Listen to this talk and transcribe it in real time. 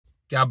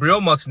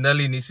Gabriel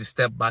Martinelli needs to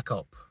step back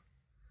up.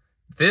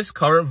 This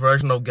current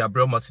version of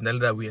Gabriel Martinelli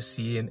that we are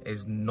seeing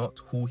is not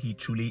who he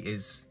truly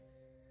is.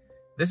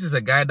 This is a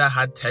guy that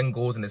had 10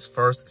 goals in his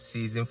first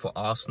season for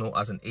Arsenal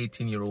as an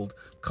 18-year-old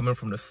coming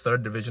from the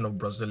 3rd division of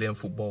Brazilian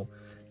football.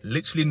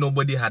 Literally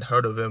nobody had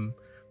heard of him.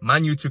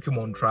 Man U took him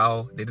on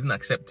trial. They didn't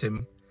accept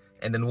him.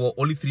 And then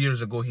only 3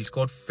 years ago, he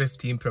scored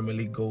 15 Premier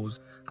League goals.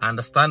 I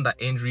understand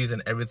that injuries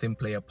and everything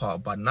play a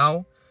part, but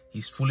now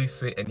he's fully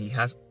fit and he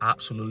has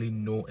absolutely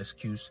no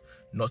excuse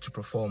not to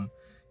perform.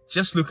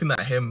 Just looking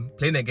at him,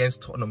 playing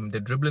against Tottenham, the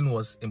dribbling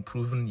was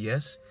improving,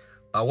 yes.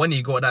 But when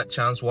he got that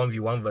chance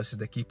 1v1 versus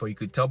the keeper, you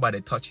could tell by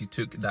the touch he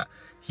took that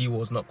he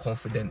was not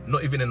confident.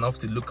 Not even enough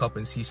to look up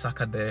and see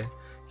Saka there.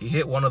 He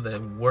hit one of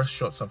the worst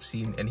shots I've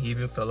seen and he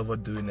even fell over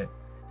doing it.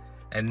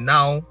 And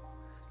now,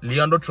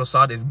 Leandro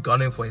Trossard is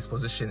gunning for his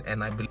position,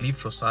 and I believe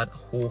Trossard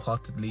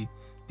wholeheartedly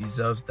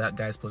deserves that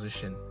guy's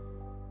position.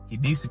 He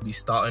needs to be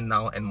starting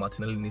now, and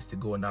Martinelli needs to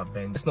go on that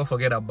bench. Let's not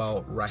forget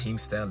about Raheem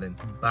Sterling.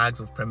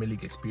 Bags of Premier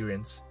League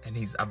experience, and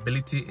his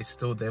ability is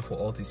still there for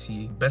all to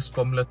see. Best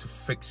formula to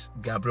fix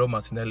Gabriel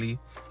Martinelli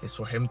is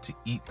for him to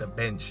eat the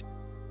bench.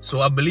 So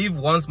I believe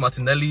once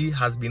Martinelli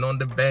has been on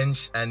the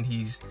bench and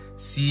he's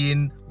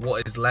seeing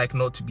what it's like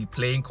not to be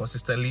playing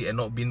consistently and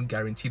not being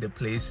guaranteed a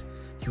place,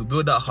 he'll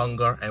build that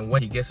hunger, and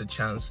when he gets a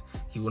chance,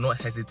 he will not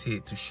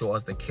hesitate to show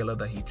us the killer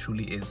that he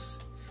truly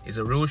is. It's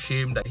a real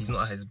shame that he's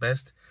not at his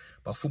best,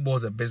 but football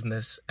is a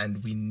business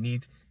and we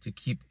need to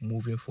keep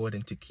moving forward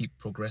and to keep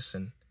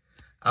progressing.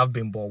 I've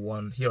been Ball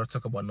One. Here I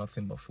talk about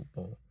nothing but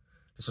football.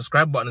 The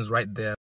subscribe button is right there.